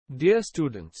Dear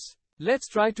students, let's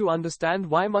try to understand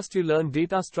why must you learn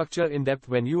data structure in depth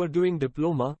when you are doing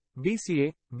diploma,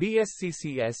 BCA,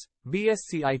 BSCCS,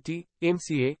 BSCIT,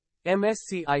 MCA,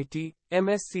 MSCIT,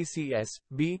 MSCCS,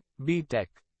 B.Tech.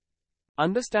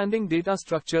 Understanding data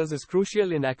structures is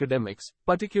crucial in academics,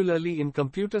 particularly in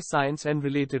computer science and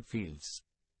related fields.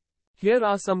 Here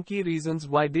are some key reasons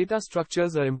why data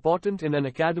structures are important in an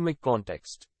academic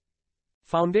context.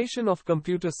 Foundation of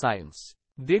computer science.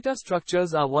 Data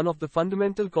structures are one of the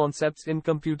fundamental concepts in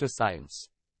computer science.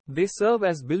 They serve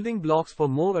as building blocks for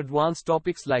more advanced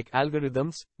topics like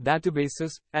algorithms,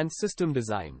 databases, and system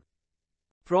design.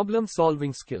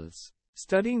 Problem-solving skills.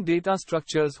 Studying data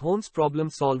structures hones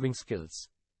problem-solving skills.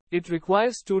 It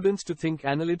requires students to think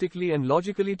analytically and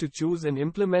logically to choose and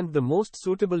implement the most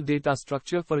suitable data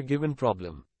structure for a given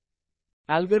problem.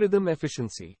 Algorithm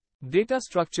efficiency. Data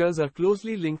structures are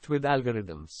closely linked with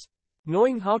algorithms.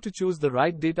 Knowing how to choose the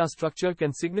right data structure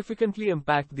can significantly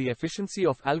impact the efficiency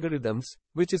of algorithms,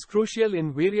 which is crucial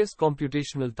in various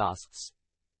computational tasks.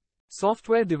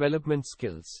 Software development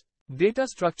skills. Data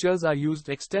structures are used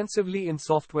extensively in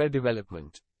software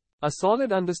development. A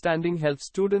solid understanding helps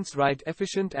students write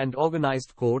efficient and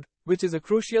organized code, which is a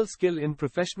crucial skill in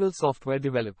professional software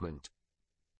development.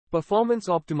 Performance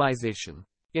optimization.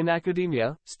 In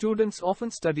academia, students often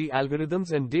study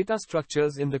algorithms and data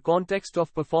structures in the context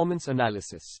of performance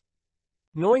analysis.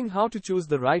 Knowing how to choose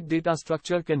the right data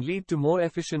structure can lead to more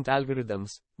efficient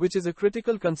algorithms, which is a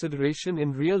critical consideration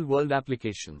in real-world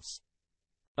applications.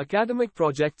 Academic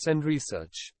projects and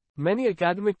research. Many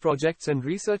academic projects and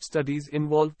research studies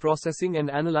involve processing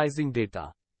and analyzing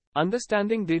data.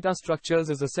 Understanding data structures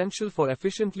is essential for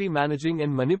efficiently managing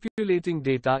and manipulating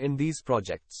data in these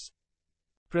projects.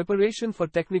 Preparation for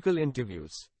technical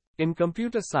interviews. In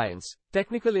computer science,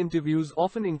 technical interviews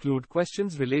often include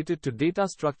questions related to data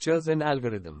structures and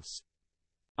algorithms.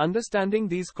 Understanding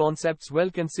these concepts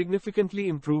well can significantly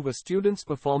improve a student's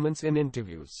performance in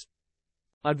interviews.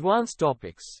 Advanced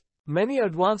topics. Many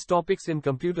advanced topics in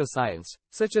computer science,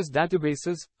 such as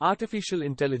databases, artificial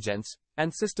intelligence,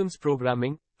 and systems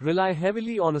programming, rely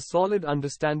heavily on a solid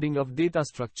understanding of data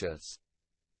structures.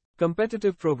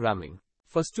 Competitive programming.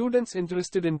 For students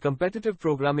interested in competitive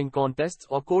programming contests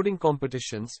or coding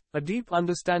competitions, a deep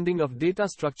understanding of data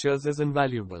structures is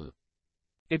invaluable.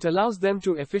 It allows them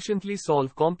to efficiently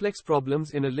solve complex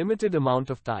problems in a limited amount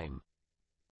of time.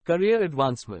 Career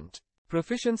advancement.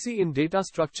 Proficiency in data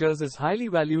structures is highly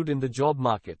valued in the job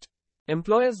market.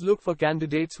 Employers look for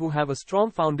candidates who have a strong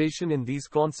foundation in these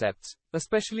concepts,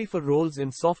 especially for roles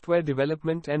in software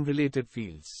development and related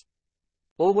fields.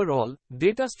 Overall,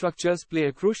 data structures play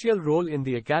a crucial role in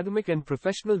the academic and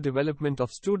professional development of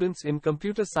students in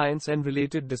computer science and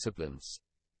related disciplines.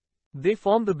 They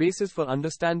form the basis for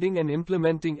understanding and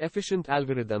implementing efficient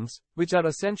algorithms, which are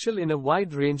essential in a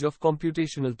wide range of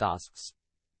computational tasks.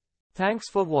 Thanks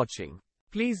for watching.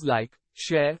 Please like,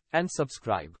 share, and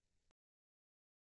subscribe.